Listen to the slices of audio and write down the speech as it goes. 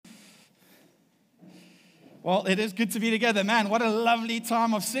Well, it is good to be together. Man, what a lovely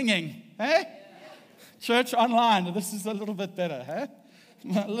time of singing. Hey? Church online. This is a little bit better, hey?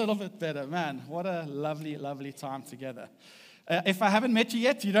 A little bit better. Man, what a lovely, lovely time together. If I haven't met you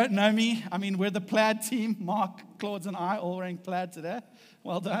yet, you don't know me. I mean, we're the plaid team. Mark, Claude, and I all wearing plaid today.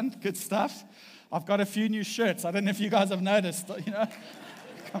 Well done. Good stuff. I've got a few new shirts. I don't know if you guys have noticed. You know,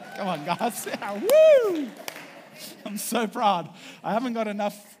 come on, guys. Yeah, woo! I'm so proud. I haven't got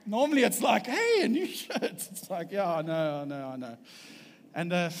enough. Normally it's like, hey, a new shirt. It's like, yeah, I know.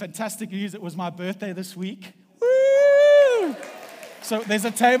 And fantastic news, it was my birthday this week. Woo! So there's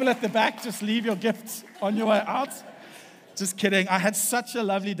a table at the back. Just leave your gifts on your way out. Just kidding. I had such a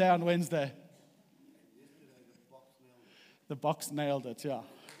lovely day on Wednesday. The box nailed it, yeah.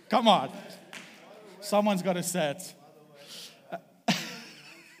 Come on. Someone's got to say it.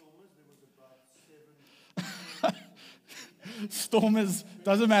 Stormers,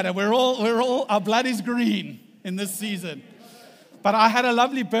 doesn't matter. We're all, our blood is green in this season. But I had a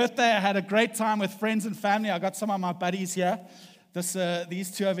lovely birthday. I had a great time with friends and family. I got some of my buddies here.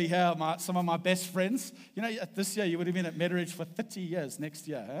 These two over here are some of my best friends. You know, this year you would have been at Meadowridge for 30 years next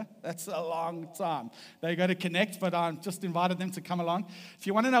year. Huh? That's a long time. They're going to connect, but I just invited them to come along. If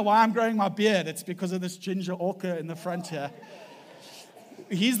you want to know why I'm growing my beard, it's because of this ginger orca in the front here.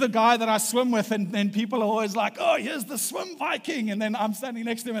 He's the guy that I swim with, and people are always like, oh, here's the swim Viking. And then I'm standing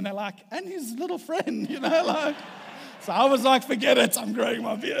next to him, and they're like, and his little friend, you know, like. So I was like, forget it, I'm growing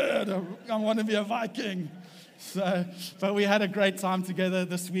my beard. I want to be a Viking. So, but we had a great time together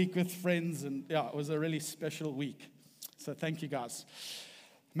this week with friends, and yeah, it was a really special week. So thank you, guys.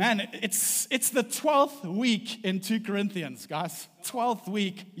 Man, it's the 12th week in 2 Corinthians, guys. 12th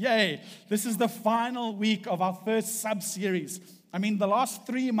week, yay. This is the final week of our first sub-series. I mean, the last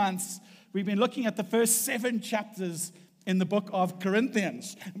 3 months, we've been looking at the first 7 chapters in the book of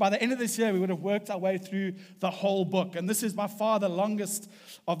Corinthians. By the end of this year, we would have worked our way through the whole book. And this is by far the longest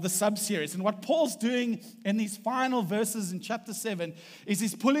of the sub-series. And what Paul's doing in these final verses in chapter 7 is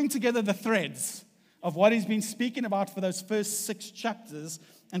he's pulling together the threads of what he's been speaking about for those first 6 chapters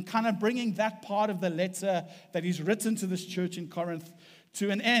and kind of bringing that part of the letter that he's written to this church in Corinth to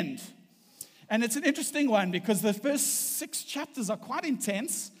an end. And it's an interesting one because the first 6 chapters are quite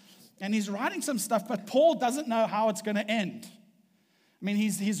intense, and he's writing some stuff, but Paul doesn't know how it's going to end. I mean,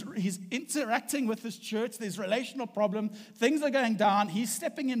 he's interacting with this church. There's relational problem. Things are going down. He's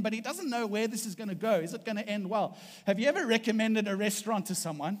stepping in, but he doesn't know where this is going to go. Is it going to end well? Have you ever recommended a restaurant to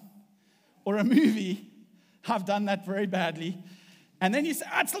someone or a movie? I've done that very badly. And then you say,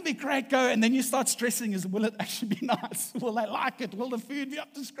 it'll be great, go. And then you start stressing, will it actually be nice? Will they like it? Will the food be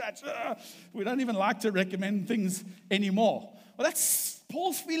up to scratch? We don't even like to recommend things anymore. Well, that's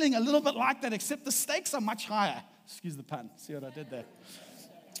Paul's feeling a little bit like that, except the stakes are much higher. Excuse the pun. See what I did there?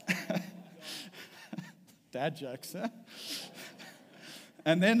 Dad jokes, huh?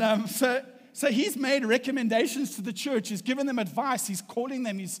 And then, so he's made recommendations to the church. He's given them advice. He's calling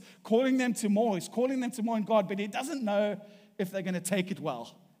them to more. He's calling them to more in God, but he doesn't know if they're going to take it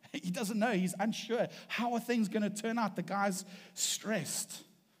well. He doesn't know. He's unsure. How are things going to turn out? The guy's stressed.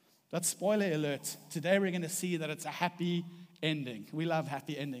 That's spoiler alert. Today we're going to see that it's a happy ending. We love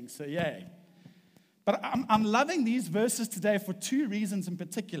happy endings, so yay. But I'm loving these verses today for 2 reasons in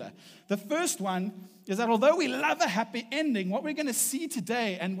particular. The first one is that although we love a happy ending, what we're going to see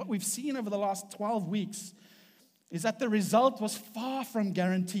today and what we've seen over the last 12 weeks is that the result was far from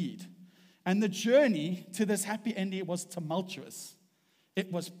guaranteed. And the journey to this happy ending was tumultuous.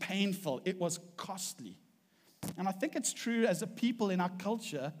 It was painful. It was costly. And I think it's true as a people in our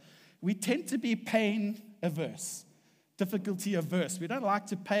culture, we tend to be pain averse, difficulty averse. We don't like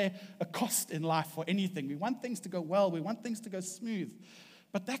to pay a cost in life for anything. We want things to go well. We want things to go smooth.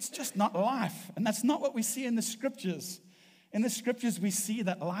 But that's just not life. And that's not what we see in the scriptures. In the scriptures, we see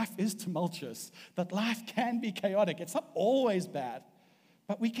that life is tumultuous, that life can be chaotic. It's not always bad.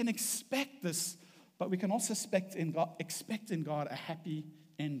 But we can expect this, but we can also expect in God a happy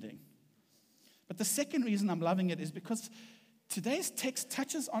ending. But the second reason I'm loving it is because today's text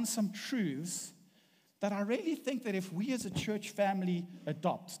touches on some truths that I really think that if we as a church family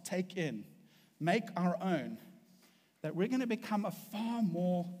adopt, take in, make our own, that we're going to become a far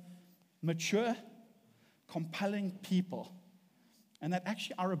more mature, compelling people. And that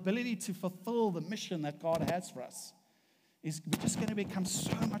actually our ability to fulfill the mission that God has for us we're just going to become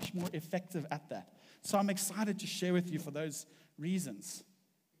so much more effective at that. So I'm excited to share with you for those reasons.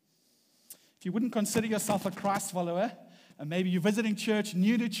 If you wouldn't consider yourself a Christ follower, and maybe you're visiting church,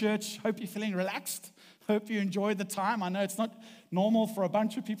 new to church, hope you're feeling relaxed, hope you enjoyed the time. I know it's not normal for a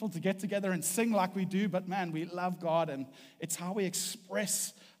bunch of people to get together and sing like we do, but man, we love God, and it's how we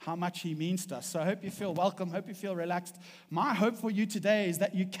express how much he means to us. So I hope you feel welcome, hope you feel relaxed. My hope for you today is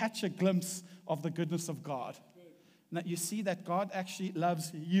that you catch a glimpse of the goodness of God. And that you see that God actually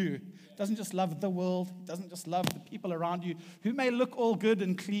loves you. He doesn't just love the world. He doesn't just love the people around you who may look all good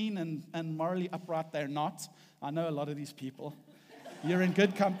and clean and morally upright. They're not. I know a lot of these people. You're in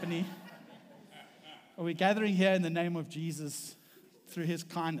good company. We're gathering here in the name of Jesus through his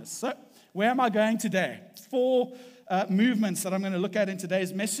kindness. So where am I going today? 4 movements that I'm going to look at in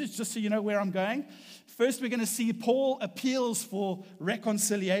today's message, just so you know where I'm going. First, we're going to see Paul appeals for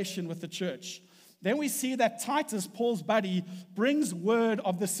reconciliation with the church. Then we see that Titus, Paul's buddy, brings word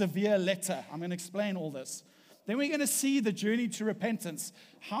of the severe letter. I'm going to explain all this. Then we're going to see the journey to repentance.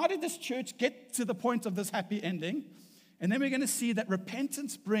 How did this church get to the point of this happy ending? And then we're going to see that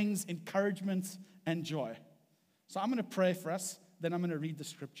repentance brings encouragement and joy. So I'm going to pray for us. Then I'm going to read the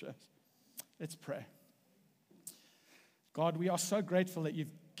scripture. Let's pray. God, we are so grateful that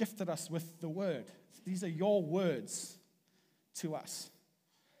you've gifted us with the word. These are your words to us.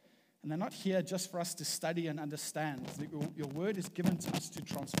 And they're not here just for us to study and understand. Your word is given to us to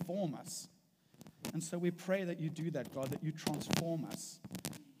transform us. And so we pray that you do that, God, that you transform us.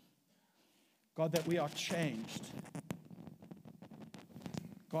 God, that we are changed.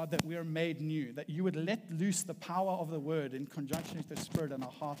 God, that we are made new. That you would let loose the power of the word in conjunction with the Spirit in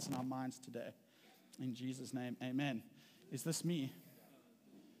our hearts and our minds today. In Jesus' name, amen. Is this me?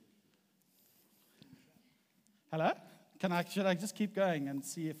 Hello? Should I just keep going and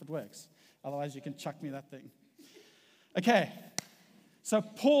see if it works? Otherwise, you can chuck me that thing. Okay. So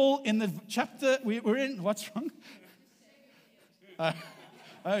Paul, in the chapter we're in, what's wrong?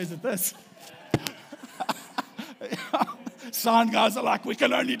 Is it this? Sound guys are like, we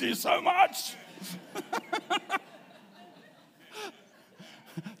can only do so much.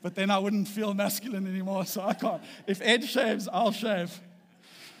 But then I wouldn't feel masculine anymore, so I can't. If Ed shaves, I'll shave.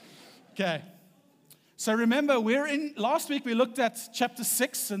 Okay. So remember, last week we looked at chapter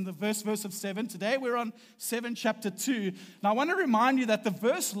 6 and the verse of 7. Today we're on 7, chapter 2. Now I want to remind you that the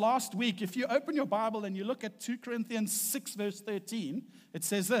verse last week, if you open your Bible and you look at 2 Corinthians 6, verse 13, it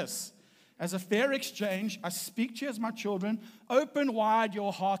says this: as a fair exchange, I speak to you as my children, open wide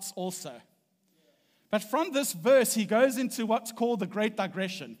your hearts also. But from this verse, he goes into what's called the Great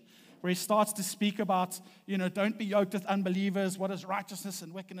Digression, where he starts to speak about, don't be yoked with unbelievers. What does righteousness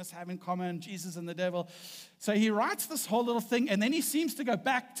and wickedness have in common? Jesus and the devil. So he writes this whole little thing, and then he seems to go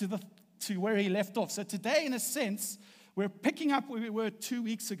back to where he left off. So today, in a sense, we're picking up where we were 2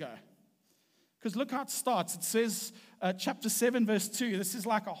 weeks ago. Because look how it starts. It says, chapter 7, verse 2. This is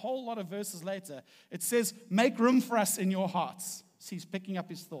like a whole lot of verses later. It says, make room for us in your hearts. So he's picking up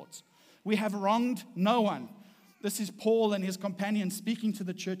his thoughts. We have wronged no one. This is Paul and his companions speaking to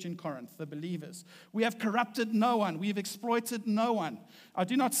the church in Corinth, the believers. We have corrupted no one. We have exploited no one. I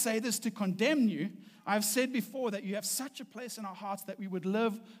do not say this to condemn you. I have said before that you have such a place in our hearts that we would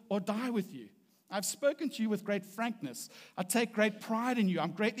live or die with you. I've spoken to you with great frankness. I take great pride in you.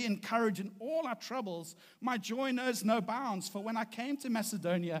 I'm greatly encouraged in all our troubles. My joy knows no bounds, for when I came to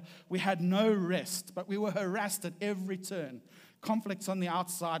Macedonia, we had no rest, but we were harassed at every turn. Conflicts on the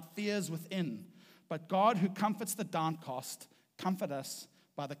outside, fears within. But God, who comforts the downcast, comfort us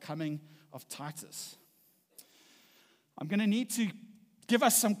by the coming of Titus. I'm going to need to give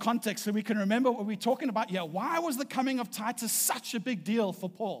us some context so we can remember what we're talking about here. Why was the coming of Titus such a big deal for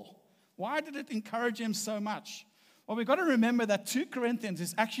Paul? Why did it encourage him so much? Well, we've got to remember that 2 Corinthians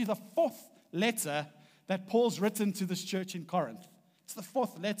is actually the 4th letter that Paul's written to this church in Corinth. It's the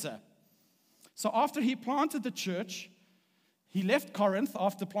 4th letter. So after he planted the church, he left Corinth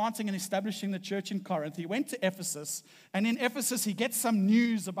after planting and establishing the church in Corinth. He went to Ephesus, and in Ephesus, he gets some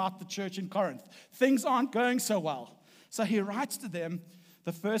news about the church in Corinth. Things aren't going so well. So he writes to them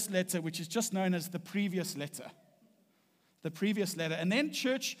the first letter, which is just known as the previous letter. The previous letter. And then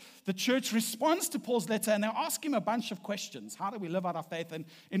the church responds to Paul's letter, and they ask him a bunch of questions. How do we live out our faith? And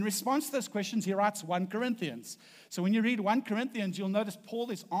in response to those questions, he writes 1 Corinthians. So when you read 1 Corinthians, you'll notice Paul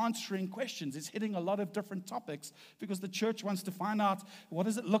is answering questions. He's hitting a lot of different topics because the church wants to find out, what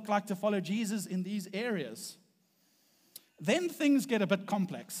does it look like to follow Jesus in these areas? Then things get a bit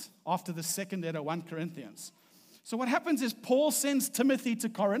complex after the second letter, 1 Corinthians. So what happens is Paul sends Timothy to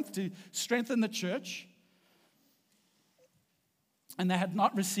Corinth to strengthen the church. And they had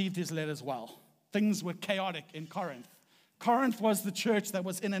not received his letters well. Things were chaotic in Corinth. Corinth was the church that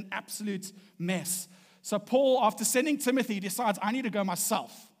was in an absolute mess. So Paul, after sending Timothy, decides, I need to go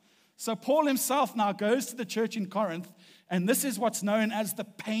myself. So Paul himself now goes to the church in Corinth, and this is what's known as the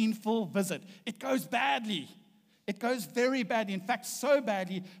painful visit. It goes badly. It goes very badly. In fact, so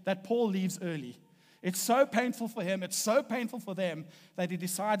badly that Paul leaves early. It's so painful for him, it's so painful for them, that he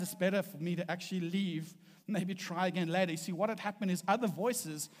decides it's better for me to actually leave, maybe try again later. You see, what had happened is other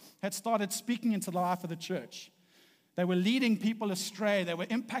voices had started speaking into the life of the church. They were leading people astray. They were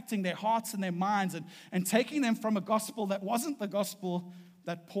impacting their hearts and their minds and taking them from a gospel that wasn't the gospel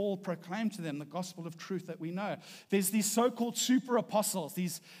that Paul proclaimed to them, the gospel of truth that we know. There's these so-called super apostles,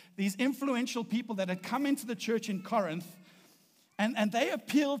 these influential people that had come into the church in Corinth, and they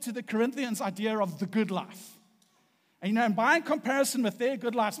appealed to the Corinthians' idea of the good life. And by comparison with their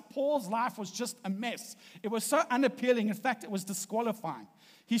good lives, Paul's life was just a mess. It was so unappealing. In fact, it was disqualifying.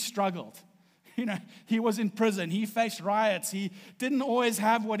 He struggled. He was in prison. He faced riots. He didn't always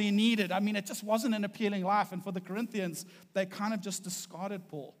have what he needed. It just wasn't an appealing life. And for the Corinthians, they kind of just discarded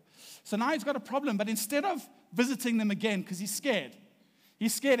Paul. So now he's got a problem. But instead of visiting them again, because he's scared,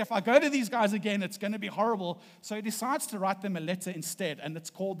 if I go to these guys again, it's going to be horrible. So he decides to write them a letter instead. And it's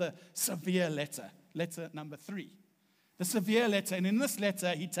called the severe letter, letter number 3. The severe letter. And in this letter,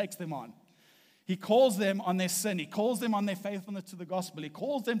 he takes them on. He calls them on their sin. He calls them on their faithfulness to the gospel. He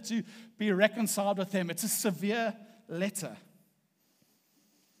calls them to be reconciled with him. It's a severe letter.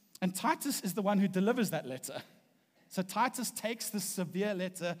 And Titus is the one who delivers that letter. So Titus takes this severe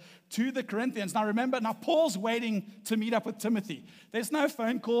letter to the Corinthians. Now remember, Paul's waiting to meet up with Timothy. There's no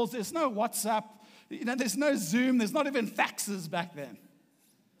phone calls. There's no WhatsApp. There's no Zoom. There's not even faxes back then.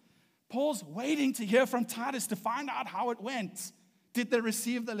 Paul's waiting to hear from Titus to find out how it went. Did they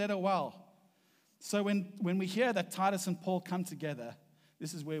receive the letter well? So when we hear that Titus and Paul come together,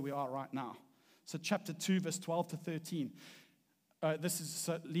 this is where we are right now. So chapter 2, verse 12 to 13.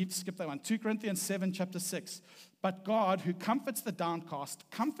 Skip that one. 2 Corinthians 7, chapter 6. But God, who comforts the downcast,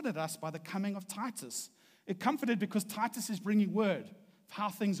 comforted us by the coming of Titus. It comforted because Titus is bringing word of how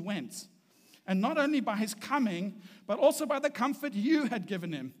things went. And not only by his coming, but also by the comfort you had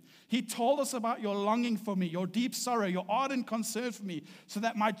given him. He told us about your longing for me, your deep sorrow, your ardent concern for me, so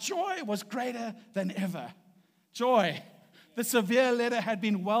that my joy was greater than ever. Joy. The severe letter had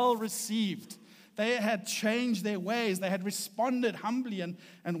been well received. They had changed their ways. They had responded humbly and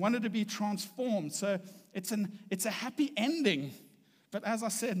wanted to be transformed. So it's a happy ending. But as I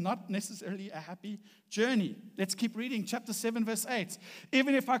said, not necessarily a happy journey. Let's keep reading. Chapter 7, verse 8.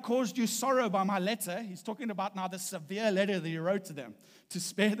 Even if I caused you sorrow by my letter, he's talking about now the severe letter that he wrote to them, to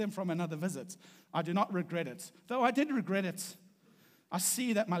spare them from another visit. I do not regret it. Though I did regret it, I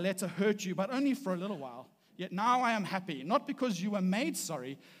see that my letter hurt you, but only for a little while. Yet now I am happy, not because you were made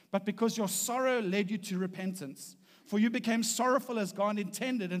sorry, but because your sorrow led you to repentance. For you became sorrowful as God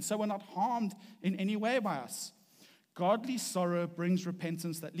intended, and so were not harmed in any way by us. Godly sorrow brings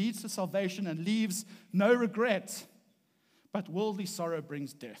repentance that leads to salvation and leaves no regret. But worldly sorrow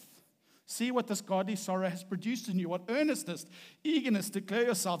brings death. See what this godly sorrow has produced in you. What earnestness, eagerness to clear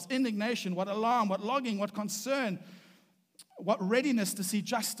yourselves, indignation, what alarm, what longing, what concern, what readiness to see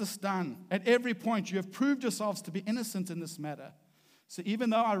justice done. At every point you have proved yourselves to be innocent in this matter. So even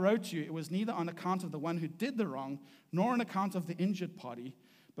though I wrote you, it was neither on account of the one who did the wrong, nor on account of the injured party,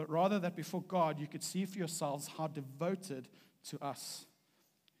 but rather that before God you could see for yourselves how devoted to us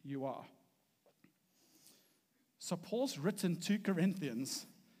you are. So Paul's written to Corinthians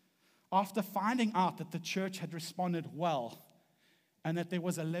after finding out that the church had responded well and that there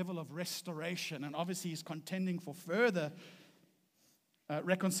was a level of restoration. And obviously he's contending for further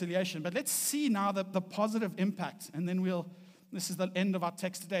reconciliation. But let's see now the positive impact. And then this is the end of our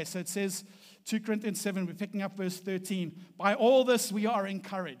text today. So it says, 2 Corinthians 7, we're picking up verse 13. By all this we are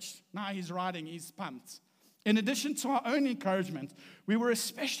encouraged. Now he's writing, he's pumped. In addition to our own encouragement, we were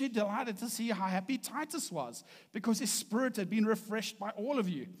especially delighted to see how happy Titus was, because his spirit had been refreshed by all of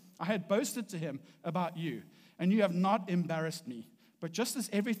you. I had boasted to him about you, and you have not embarrassed me. But just as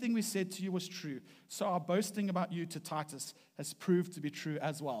everything we said to you was true, so our boasting about you to Titus has proved to be true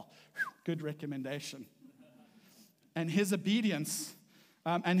as well. Good recommendation. And his obedience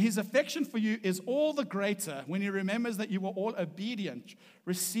and his affection for you is all the greater when he remembers that you were all obedient,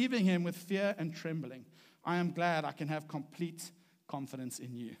 receiving him with fear and trembling. I am glad I can have complete confidence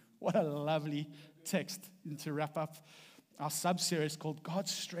in you. What a lovely text to wrap up our sub-series called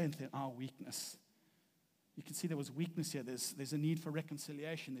God's Strength in Our Weakness. You can see there was weakness here. There's a need for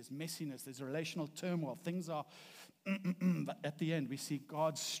reconciliation. There's messiness. There's relational turmoil. Things are, but at the end, we see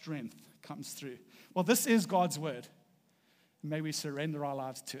God's strength comes through. Well, this is God's word. May we surrender our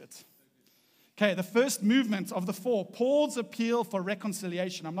lives to it. Okay, the first movement of the four, Paul's appeal for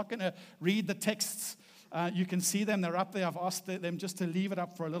reconciliation. I'm not going to read the texts. You can see them. They're up there. I've asked them just to leave it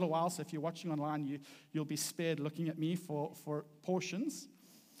up for a little while. So if you're watching online, you'll be spared looking at me for portions.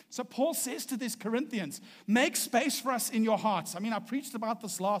 So Paul says to these Corinthians, make space for us in your hearts. I mean, I preached about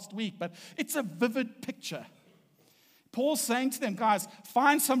this last week, but it's a vivid picture. Paul's saying to them, guys,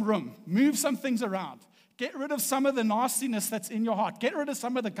 find some room, move some things around. Get rid of some of the nastiness that's in your heart. Get rid of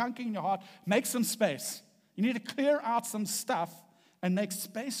some of the gunk in your heart. Make some space. You need to clear out some stuff and make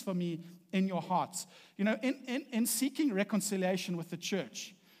space for me in your hearts. You know, in seeking reconciliation with the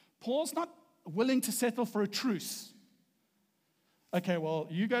church, Paul's not willing to settle for a truce. Okay, well,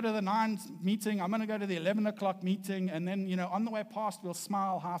 you go to the 9 meeting, I'm going to go to the 11 o'clock meeting, and then, you know, on the way past, we'll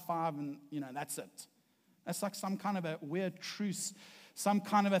smile, high five, and, you know, that's it. That's like some kind of a weird truce, some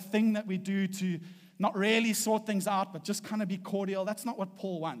kind of a thing that we do to not really sort things out, but just kind of be cordial. That's not what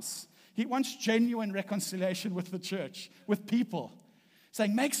Paul wants. He wants genuine reconciliation with the church, with people,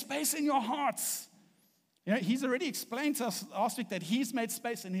 saying, make space in your hearts. You know, he's already explained to us last week that he's made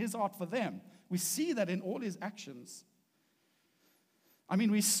space in his heart for them. We see that in all his actions. I mean,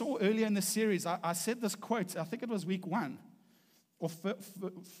 we saw earlier in the series, I said this quote, I think it was week 1 or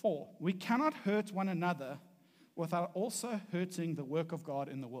 4. We cannot hurt one another without also hurting the work of God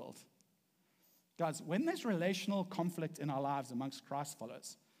in the world. Guys, when there's relational conflict in our lives amongst Christ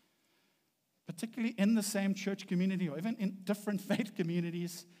followers, particularly in the same church community or even in different faith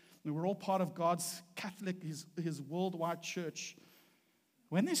communities, we're all part of God's Catholic, his worldwide church.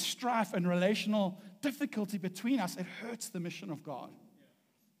 When there's strife and relational difficulty between us, it hurts the mission of God.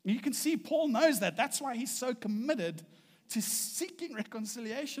 You can see Paul knows that. That's why he's so committed to seeking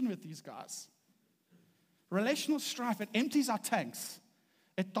reconciliation with these guys. Relational strife, it empties our tanks.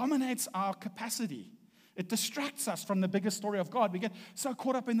 It dominates our capacity. It distracts us from the bigger story of God. We get so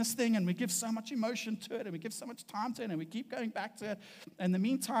caught up in this thing, and we give so much emotion to it, and we give so much time to it, and we keep going back to it. In the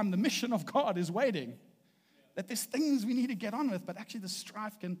meantime, the mission of God is waiting. That there's things we need to get on with, but actually the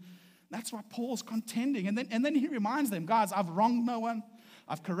strife can, that's why Paul's contending. And then he reminds them, guys, I've wronged no one.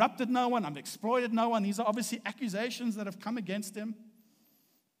 I've corrupted no one. I've exploited no one. These are obviously accusations that have come against him.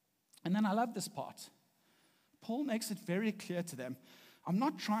 And then I love this part. Paul makes it very clear to them, I'm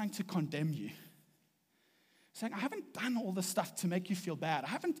not trying to condemn you. Saying, I haven't done all this stuff to make you feel bad. I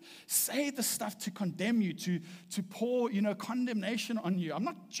haven't said the stuff to condemn you, to pour, condemnation on you. I'm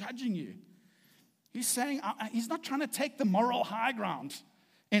not judging you. He's saying, he's not trying to take the moral high ground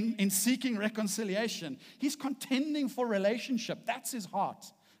in seeking reconciliation. He's contending for relationship. That's his heart.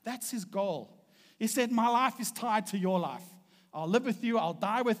 That's his goal. He said, my life is tied to your life. I'll live with you. I'll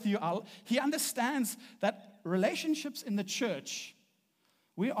die with you. He understands that relationships in the church,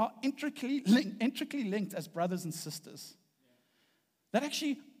 we are intricately linked as brothers and sisters. That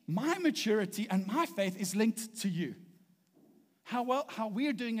actually my maturity and my faith is linked to you. How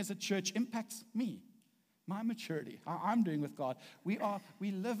we're doing as a church impacts me, my maturity, how I'm doing with God. We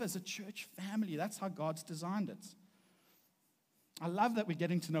live as a church family. That's how God's designed it. I love that we're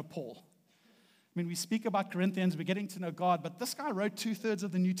getting to know Paul. I mean, we speak about Corinthians, we're getting to know God, but this guy wrote 2/3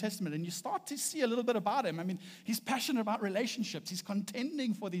 of the New Testament, and you start to see a little bit about him. I mean, he's passionate about relationships. He's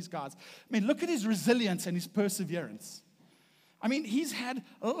contending for these guys. I mean, look at his resilience and his perseverance. I mean, he's had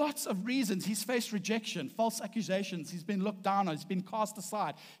lots of reasons. He's faced rejection, false accusations. He's been looked down on. He's been cast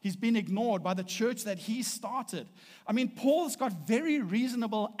aside. He's been ignored by the church that he started. I mean, Paul's got very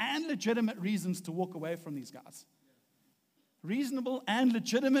reasonable and legitimate reasons to walk away from these guys. Reasonable and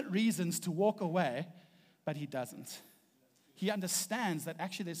legitimate reasons to walk away, but he doesn't. He understands that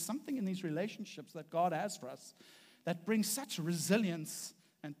actually there's something in these relationships that God has for us that brings such resilience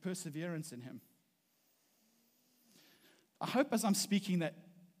and perseverance in him. I hope as I'm speaking that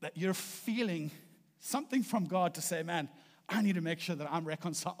you're feeling something from God to say, man, I need to make sure that I'm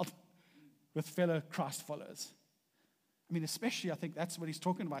reconciled with fellow Christ followers. I mean, especially, I think that's what he's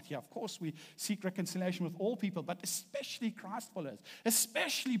talking about here. Of course, we seek reconciliation with all people, but especially Christ followers,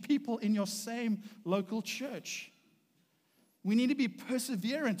 especially people in your same local church. We need to be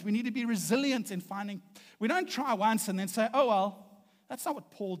perseverant. We need to be resilient in finding. We don't try once and then say, oh, well, that's not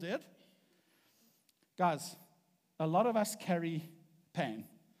what Paul did. Guys, a lot of us carry pain,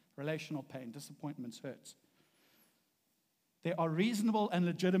 relational pain, disappointments, hurts. There are reasonable and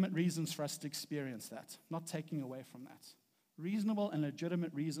legitimate reasons for us to experience that, not taking away from that. Reasonable and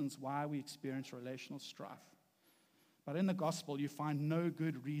legitimate reasons why we experience relational strife. But in the gospel, you find no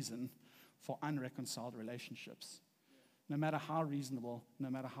good reason for unreconciled relationships. No matter how reasonable,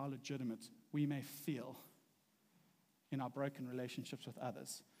 no matter how legitimate we may feel in our broken relationships with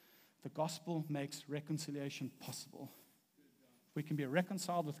others, the gospel makes reconciliation possible. We can be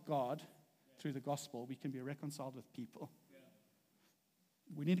reconciled with God through the gospel. We can be reconciled with people.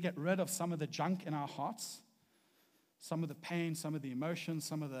 We need to get rid of some of the junk in our hearts, some of the pain, some of the emotions,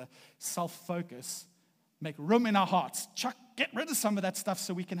 some of the self-focus, make room in our hearts. Get rid of some of that stuff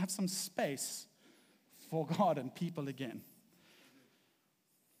so we can have some space for God and people again.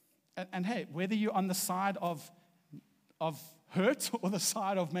 And hey, whether you're on the side of hurt or the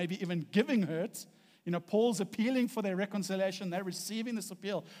side of maybe even giving hurt, Paul's appealing for their reconciliation. They're receiving this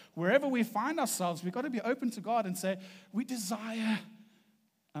appeal. Wherever we find ourselves, we've got to be open to God and say, we desire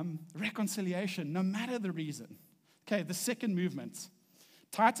reconciliation, no matter the reason. Okay, the second movement.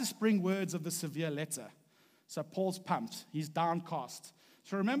 Titus bring words of the severe letter. So Paul's pumped. He's downcast.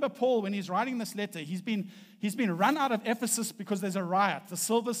 So remember Paul, when he's writing this letter, he's been run out of Ephesus because there's a riot. The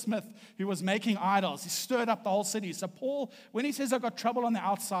silversmith who was making idols, he stirred up the whole city. So Paul, when he says, I've got trouble on the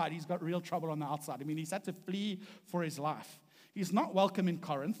outside, he's got real trouble on the outside. I mean, he's had to flee for his life. He's not welcome in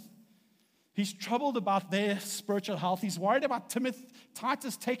Corinth. He's troubled about their spiritual health. He's worried about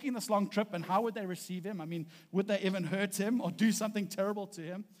Titus taking this long trip, and how would they receive him? I mean, would they even hurt him or do something terrible to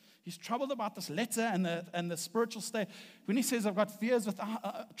him? He's troubled about this letter and the spiritual state. When he says, I've got fears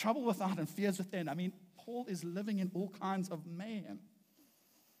without, trouble without and fears within, I mean, Paul is living in all kinds of mayhem.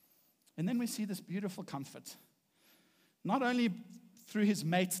 And then we see this beautiful comfort, not only through his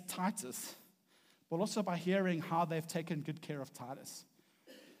mate Titus, but also by hearing how they've taken good care of Titus.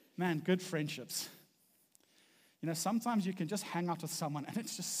 Man, good friendships. Sometimes you can just hang out with someone and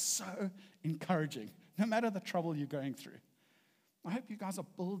it's just so encouraging, no matter the trouble you're going through. I hope you guys are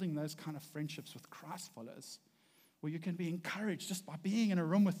building those kind of friendships with Christ followers, where you can be encouraged just by being in a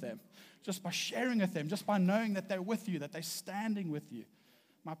room with them, just by sharing with them, just by knowing that they're with you, that they're standing with you.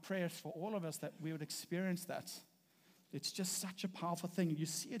 My prayer is for all of us that we would experience that. It's just such a powerful thing. You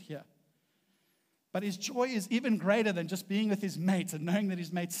see it here. But his joy is even greater than just being with his mate and knowing that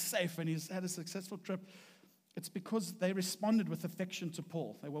his mate's safe and he's had a successful trip. It's because they responded with affection to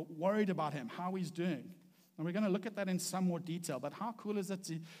Paul. They were worried about him, how he's doing. And we're going to look at that in some more detail. But how cool is it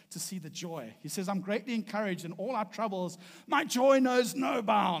to see the joy? He says, I'm greatly encouraged in all our troubles. My joy knows no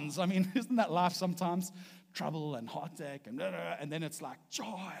bounds. I mean, isn't that life sometimes? Trouble and heartache and then it's like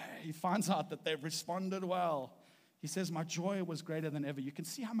joy. He finds out that they've responded well. He says, my joy was greater than ever. You can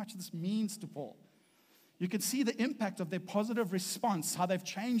see how much this means to Paul. You can see the impact of their positive response, how they've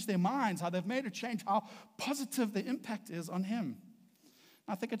changed their minds, how they've made a change, how positive the impact is on him.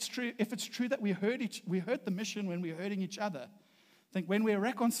 I think it's true, if it's true that we hurt the mission when we're hurting each other. I think when we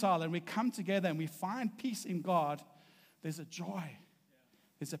reconcile and we come together and we find peace in God, there's a joy,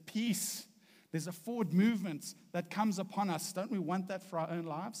 there's a peace, there's a forward movement that comes upon us. Don't we want that for our own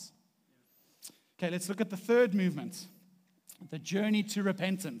lives? Okay, let's look at the third movement, the journey to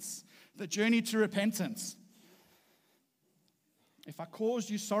repentance. The journey to repentance. If I caused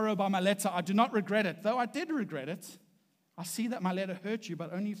you sorrow by my letter, I do not regret it. Though I did regret it, I see that my letter hurt you,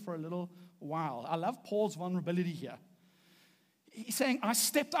 but only for a little while. I love Paul's vulnerability here. He's saying, I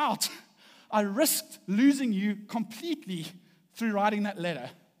stepped out. I risked losing you completely through writing that letter.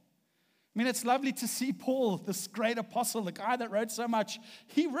 I mean, it's lovely to see Paul, this great apostle, the guy that wrote so much.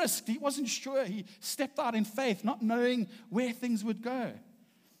 He risked. He wasn't sure. He stepped out in faith, not knowing where things would go.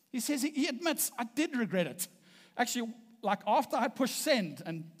 He says, he admits, I did regret it. Actually, like after I pushed send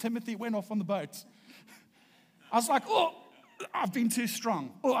and Timothy went off on the boat, I was like, oh, I've been too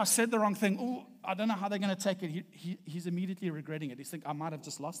strong. Oh, I said the wrong thing. Oh, I don't know how they're going to take it. He's immediately regretting it. He's thinking, I might have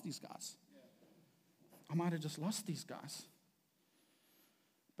just lost these guys. I might have just lost these guys.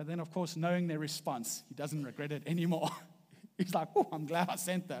 But then, of course, knowing their response, he doesn't regret it anymore. He's like, oh, I'm glad I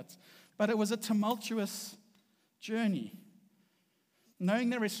sent that. But it was a tumultuous journey.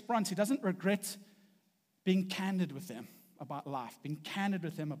 Knowing their response, he doesn't regret being candid with them about life, being candid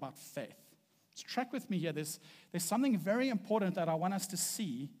with them about faith. So track with me here. There's something very important that I want us to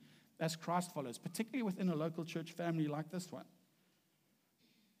see as Christ followers, particularly within a local church family like this one.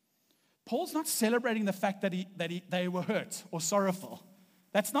 Paul's not celebrating the fact that they were hurt or sorrowful.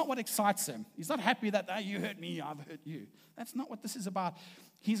 That's not what excites him. He's not happy that you hurt me, I've hurt you. That's not what this is about.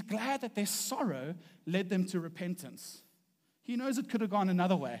 He's glad that their sorrow led them to repentance. He knows it could have gone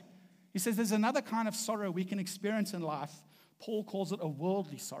another way. He says there's another kind of sorrow we can experience in life. Paul calls it a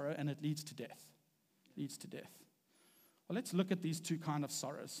worldly sorrow, and it leads to death. It leads to death. Well, let's look at these two kinds of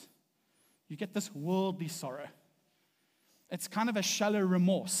sorrows. You get this worldly sorrow. It's kind of a shallow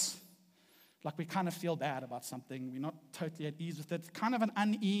remorse. Like we kind of feel bad about something. We're not totally at ease with it. It's kind of an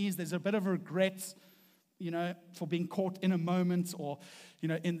unease. There's a bit of regret, for being caught in a moment or,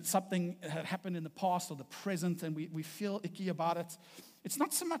 in something that happened in the past or the present, and we feel icky about it. It's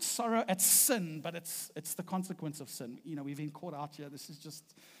not so much sorrow at sin, but it's the consequence of sin. We've been caught out here. This is just,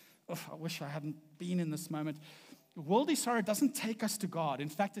 I wish I hadn't been in this moment. Worldly sorrow doesn't take us to God. In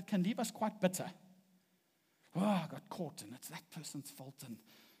fact, it can leave us quite bitter. Oh, I got caught, and it's that person's fault, and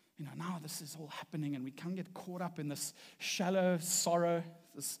now this is all happening, and we can get caught up in this shallow sorrow,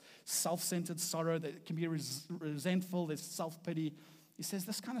 this self-centered sorrow that can be resentful, there's self-pity. He says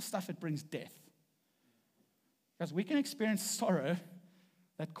this kind of stuff, it brings death. Because we can experience sorrow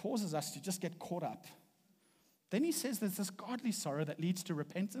that causes us to just get caught up. Then he says there's this godly sorrow that leads to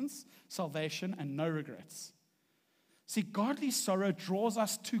repentance, salvation, and no regrets. See, godly sorrow draws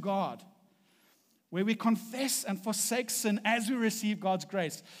us to God, where we confess and forsake sin as we receive God's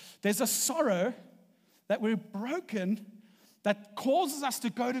grace. There's a sorrow that we're broken that causes us to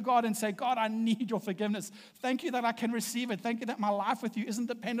go to God and say, God, I need your forgiveness. Thank you that I can receive it. Thank you that my life with you isn't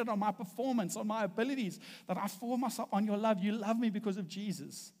dependent on my performance, on my abilities, that I form myself on your love. You love me because of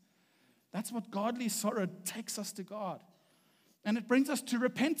Jesus. That's what godly sorrow takes us to God. And it brings us to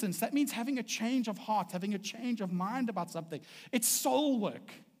repentance. That means having a change of heart, having a change of mind about something. It's soul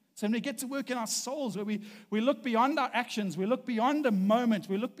work. So when we get to work in our souls, where we look beyond our actions, we look beyond a moment,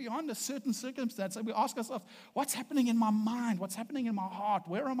 we look beyond a certain circumstance, and we ask ourselves, what's happening in my mind? What's happening in my heart?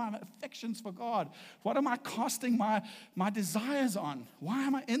 Where are my affections for God? What am I casting my desires on? Why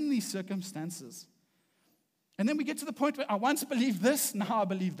am I in these circumstances? And then we get to the point where I once believed this, now I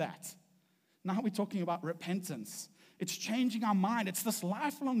believe that. Now we're talking about repentance. It's changing our mind. It's this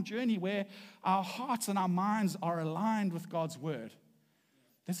lifelong journey where our hearts and our minds are aligned with God's word.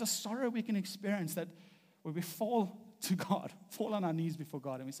 There's a sorrow we can experience that where we fall to God, fall on our knees before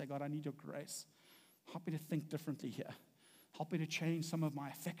God, and we say, God, I need your grace. Help me to think differently here. Help me to change some of my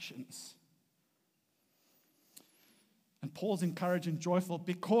affections. And Paul's encouraged and joyful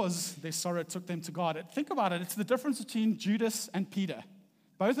because their sorrow took them to God. Think about it. It's the difference between Judas and Peter.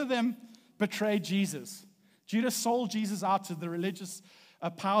 Both of them betrayed Jesus. Judas sold Jesus out to the religious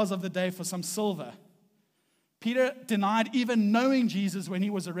powers of the day for some silver. Peter denied even knowing Jesus when he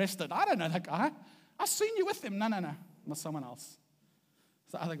was arrested. I don't know that guy. I've seen you with him. No. Not someone else.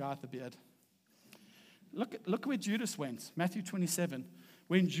 It's the other guy with the beard. Look where Judas went. Matthew 27.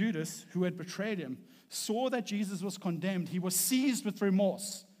 When Judas, who had betrayed him, saw that Jesus was condemned, he was seized with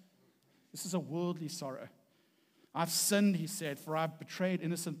remorse. This is a worldly sorrow. I've sinned, he said, for I've betrayed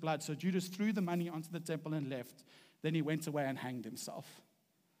innocent blood. So Judas threw the money onto the temple and left. Then he went away and hanged himself.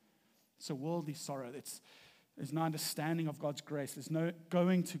 It's a worldly sorrow. There's no understanding of God's grace. There's no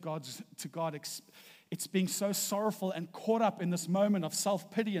going to God. It's being so sorrowful and caught up in this moment of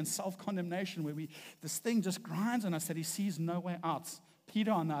self-pity and self-condemnation where this thing just grinds on us that he sees no way out.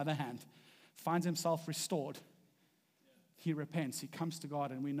 Peter, on the other hand, finds himself restored. He repents. He comes to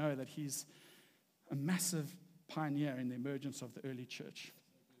God, and we know that he's a massive pioneer in the emergence of the early church.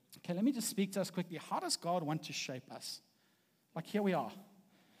 Okay, let me just speak to us quickly. How does God want to shape us? Like, here we are,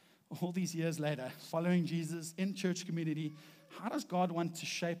 all these years later, following Jesus in church community. How does God want to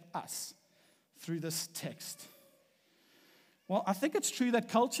shape us through this text? Well, I think it's true that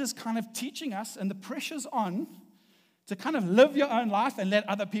culture's kind of teaching us, and the pressure's on to kind of live your own life and let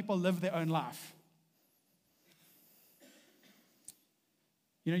other people live their own life.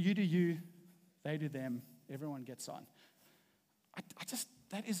 You know, you do you, they do them. Everyone gets on.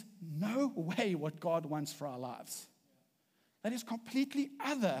 That is no way what God wants for our lives. That is completely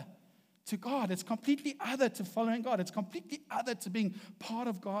other to God. It's completely other to following God. It's completely other to being part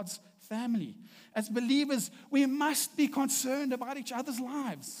of God's family. As believers, we must be concerned about each other's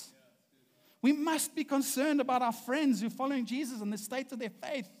lives. We must be concerned about our friends who are following Jesus and the state of their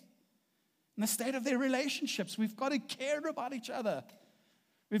faith and the state of their relationships. We've got to care about each other.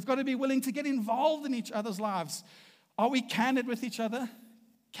 We've got to be willing to get involved in each other's lives. Are we candid with each other?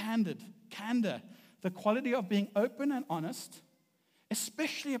 Candor. The quality of being open and honest,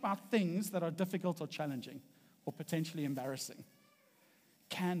 especially about things that are difficult or challenging or potentially embarrassing.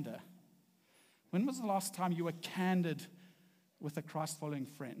 Candor. When was the last time you were candid with a Christ-following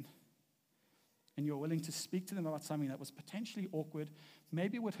friend? And you were willing to speak to them about something that was potentially awkward,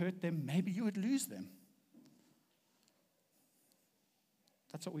 maybe would hurt them, maybe you would lose them.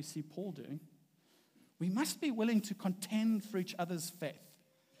 That's what we see Paul doing. We must be willing to contend for each other's faith,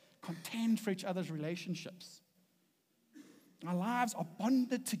 contend for each other's relationships. Our lives are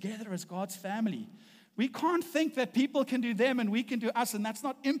bonded together as God's family. We can't think that people can do them and we can do us, and that's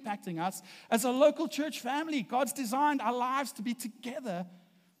not impacting us. As a local church family, God's designed our lives to be together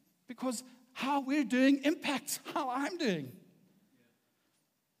because how we're doing impacts how I'm doing.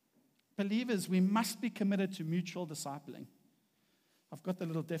 Believers, we must be committed to mutual discipling. I've got the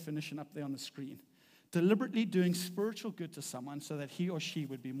little definition up there on the screen. Deliberately doing spiritual good to someone so that he or she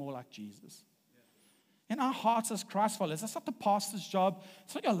would be more like Jesus. In our hearts as Christ followers, that's not the pastor's job.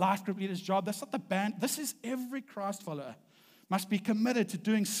 It's not your life group leader's job. That's not the band. This is every Christ follower must be committed to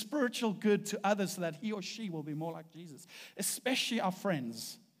doing spiritual good to others so that he or she will be more like Jesus, especially our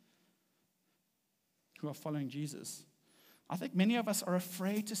friends. who are following Jesus. I think many of us are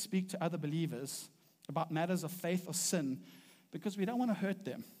afraid to speak to other believers about matters of faith or sin because we don't want to hurt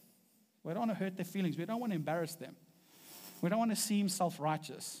them. We don't want to hurt their feelings. We don't want to embarrass them. We don't want to seem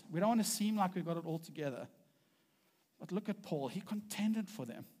self-righteous. We don't want to seem like we've got it all together. But look at Paul. He contended for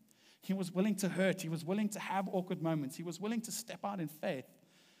them. He was willing to hurt. He was willing to have awkward moments. He was willing to step out in faith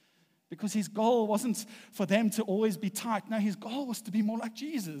because his goal wasn't for them to always be tight. No, his goal was to be more like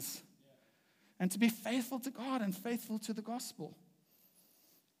Jesus and to be faithful to God and faithful to the gospel.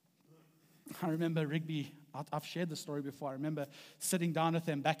 I remember Rigby. I've shared the story before. I remember sitting down with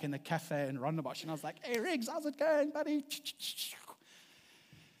him back in the cafe in Rondebosch, and I was like, "Hey, Riggs, how's it going, buddy?"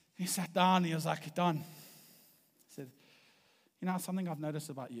 He sat down, and he was like, "Don," he said, "You know something I've noticed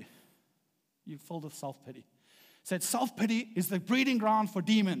about you? You're filled with self-pity." He said, "Self-pity is the breeding ground for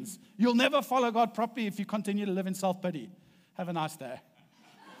demons. You'll never follow God properly if you continue to live in self-pity. Have a nice day."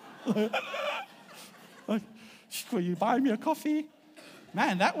 Like, "Will you buy me a coffee?"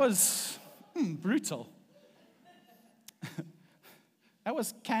 Man, that was brutal. That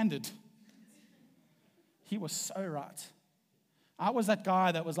was candid. He was so right. I was that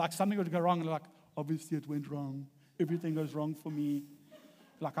guy that was like, something would go wrong, and like, obviously it went wrong. Everything goes wrong for me.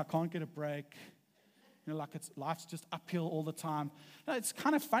 Like, I can't get a break. You know, like life's just uphill all the time. No, it's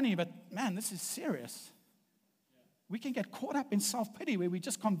kind of funny, but man, this is serious. We can get caught up in self-pity where we're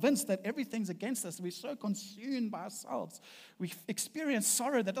just convinced that everything's against us. We're so consumed by ourselves. We experience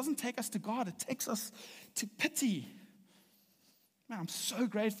sorrow that doesn't take us to God. It takes us to pity. Man, I'm so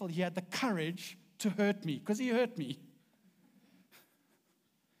grateful he had the courage to hurt me because he hurt me.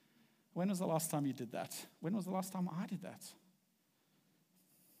 When was the last time you did that? When was the last time I did that?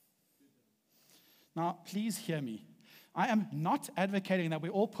 Now, please hear me. I am not advocating that we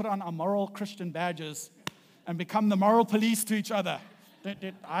all put on our moral Christian badges and become the moral police to each other.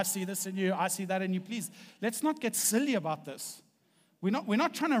 I see this in you. I see that in you. Please, let's not get silly about this. We're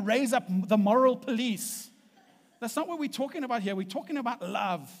not trying to raise up the moral police. That's not what we're talking about here. We're talking about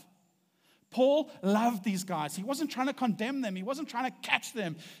love. Paul loved these guys. He wasn't trying to condemn them. He wasn't trying to catch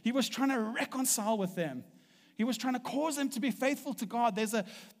them. He was trying to reconcile with them. He was trying to cause them to be faithful to God. There's a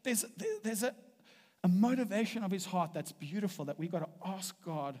motivation of his heart that's beautiful that we've got to ask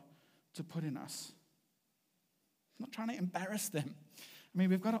God to put in us. I'm not trying to embarrass them. I mean,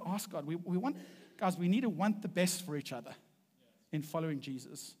 we've got to ask God. We need to want the best for each other in following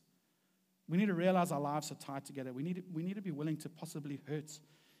Jesus. We need to realize our lives are tied together. We need to be willing to possibly hurt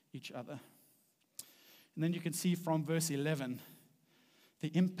each other. And then you can see from verse 11 the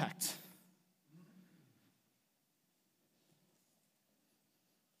impact.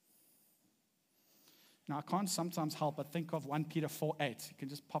 Now, I can't sometimes help but think of 1 Peter 4:8. You can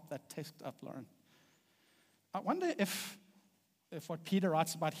just pop that text up, Lauren. I wonder if what Peter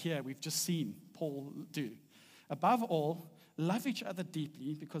writes about here, we've just seen Paul do. Above all, love each other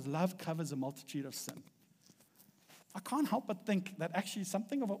deeply because love covers a multitude of sin. I can't help but think that actually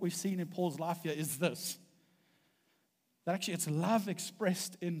something of what we've seen in Paul's life here is this. That actually it's love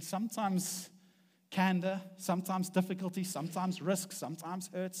expressed in sometimes candor, sometimes difficulty, sometimes risk, sometimes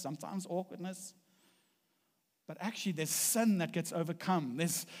hurt, sometimes awkwardness. But actually there's sin that gets overcome.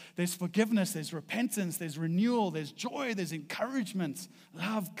 There's forgiveness, there's repentance, there's renewal, there's joy, there's encouragement.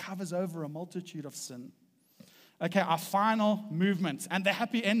 Love covers over a multitude of sin. Okay, our final movement and the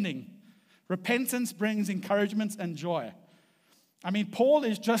happy ending. Repentance brings encouragement and joy. I mean, Paul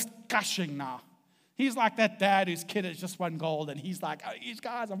is just gushing now. He's like that dad whose kid has just won gold, and he's like, "Oh, you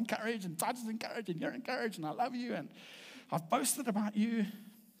guys, I'm encouraged, and Titus is encouraged, and you're encouraged, and I love you, and I've boasted about you."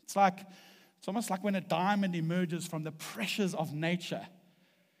 It's almost like when a diamond emerges from the pressures of nature,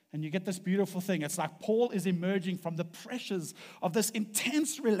 and you get this beautiful thing. It's like Paul is emerging from the pressures of this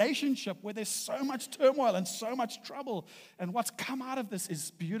intense relationship where there's so much turmoil and so much trouble, and what's come out of this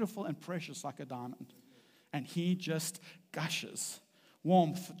is beautiful and precious like a diamond. And he just gushes.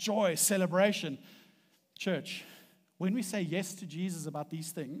 Warmth, joy, celebration. Church, when we say yes to Jesus about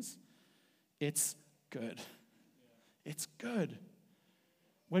these things, it's good. It's good.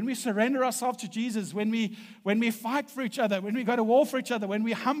 When we surrender ourselves to Jesus, when we fight for each other, when we go to war for each other, when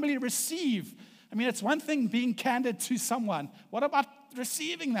we humbly receive. I mean, it's one thing being candid to someone. What about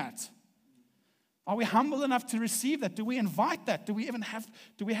receiving that? Are we humble enough to receive that? Do we invite that? Do we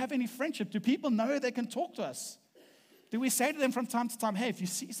have any friendship? Do people know they can talk to us? Do we say to them from time to time, "Hey, if you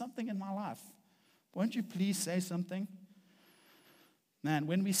see something in my life, won't you please say something?" Man,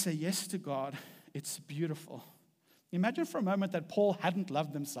 when we say yes to God, it's beautiful. Imagine for a moment that Paul hadn't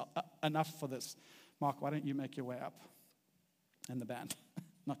loved himself enough for this. Mark, why don't you make your way up? And the band,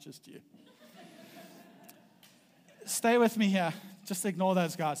 not just you. stay with me here. Just ignore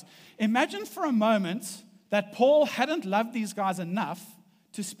those guys. Imagine for a moment that Paul hadn't loved these guys enough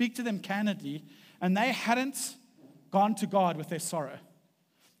to speak to them candidly, and they hadn't gone to God with their sorrow.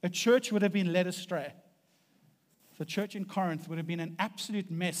 The church would have been led astray. The church in Corinth would have been an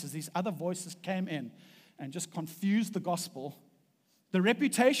absolute mess as these other voices came in and just confused the gospel. The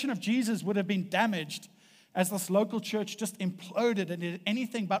reputation of Jesus would have been damaged as this local church just imploded and did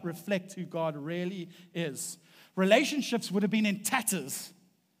anything but reflect who God really is. Relationships would have been in tatters.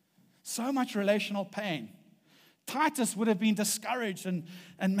 So much relational pain. Titus would have been discouraged and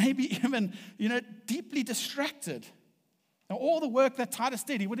maybe even, deeply distracted. Now, all the work that Titus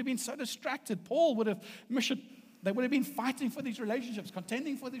did, he would have been so distracted. Paul would have they would have been fighting for these relationships,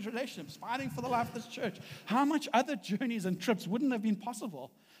 contending for these relationships, fighting for the life of this church. How much other journeys and trips wouldn't have been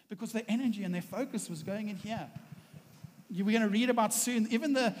possible because their energy and their focus was going in here. We're going to read about soon,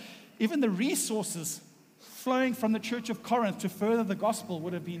 even the resources flowing from the church of Corinth to further the gospel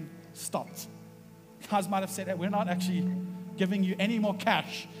would have been stopped. Guys might have said, hey, we're not actually giving you any more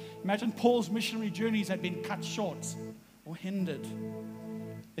cash. Imagine Paul's missionary journeys had been cut short or hindered.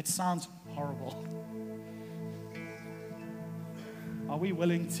 It sounds horrible. Are we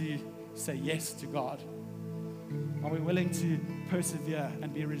willing to say yes to God? Are we willing to persevere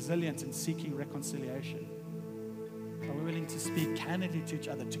and be resilient in seeking reconciliation? Are we willing to speak candidly to each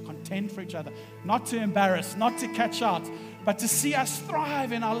other, to contend for each other, not to embarrass, not to catch out, but to see us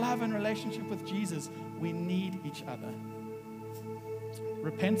thrive in our love and relationship with Jesus? We need each other.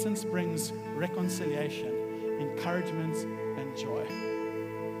 Repentance brings reconciliation, encouragement, and joy.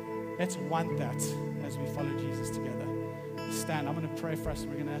 Let's want that as we follow Jesus together. Stand. I'm going to pray for us.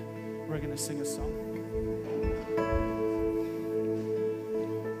 We're going to sing a song.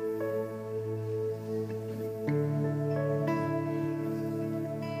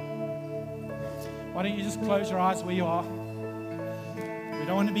 Why don't you just close your eyes where you are? We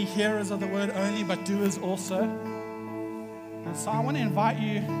don't want to be hearers of the word only, but doers also. And so I want to invite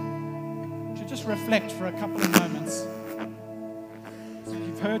you to just reflect for a couple of moments. So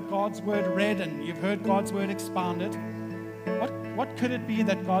you've heard God's word read and you've heard God's word expounded. What could it be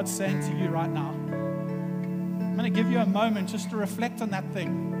that God's saying to you right now? I'm going to give you a moment just to reflect on that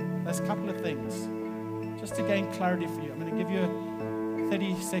thing, those couple of things, just to gain clarity for you. I'm going to give you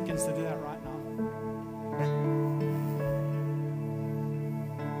 30 seconds to do that right now.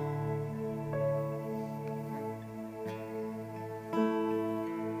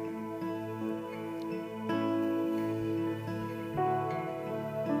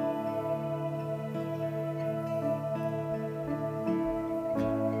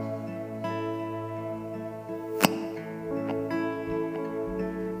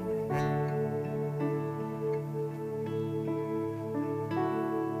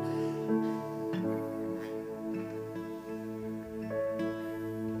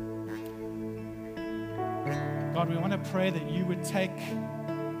 God, we want to pray that you would take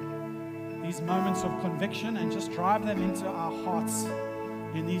these moments of conviction and just drive them into our hearts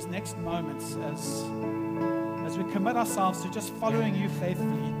in these next moments as we commit ourselves to just following you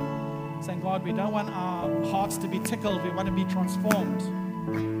faithfully. Saying, God, we don't want our hearts to be tickled, we want to be transformed.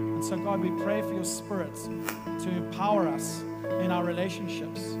 And so, God, we pray for your Spirit to empower us in our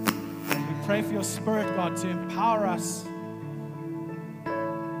relationships. We pray for your Spirit, God, to empower us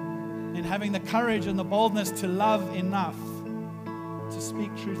in having the courage and the boldness to love enough to speak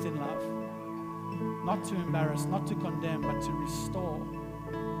truth in love. Not to embarrass, not to condemn, but to restore.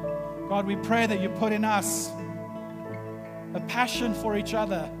 God, we pray that you put in us a passion for each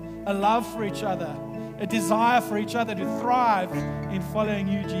other, a love for each other, a desire for each other to thrive in following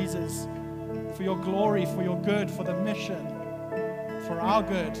you, Jesus, for your glory, for your good, for the mission, for our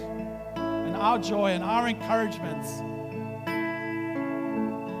good and our joy and our encouragement.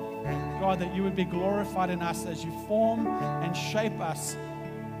 God, that you would be glorified in us as you form and shape us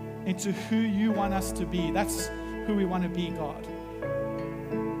into who you want us to be. That's who we want to be, God.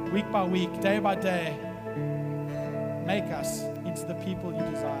 Week by week, day by day, make us into the people you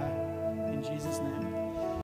desire.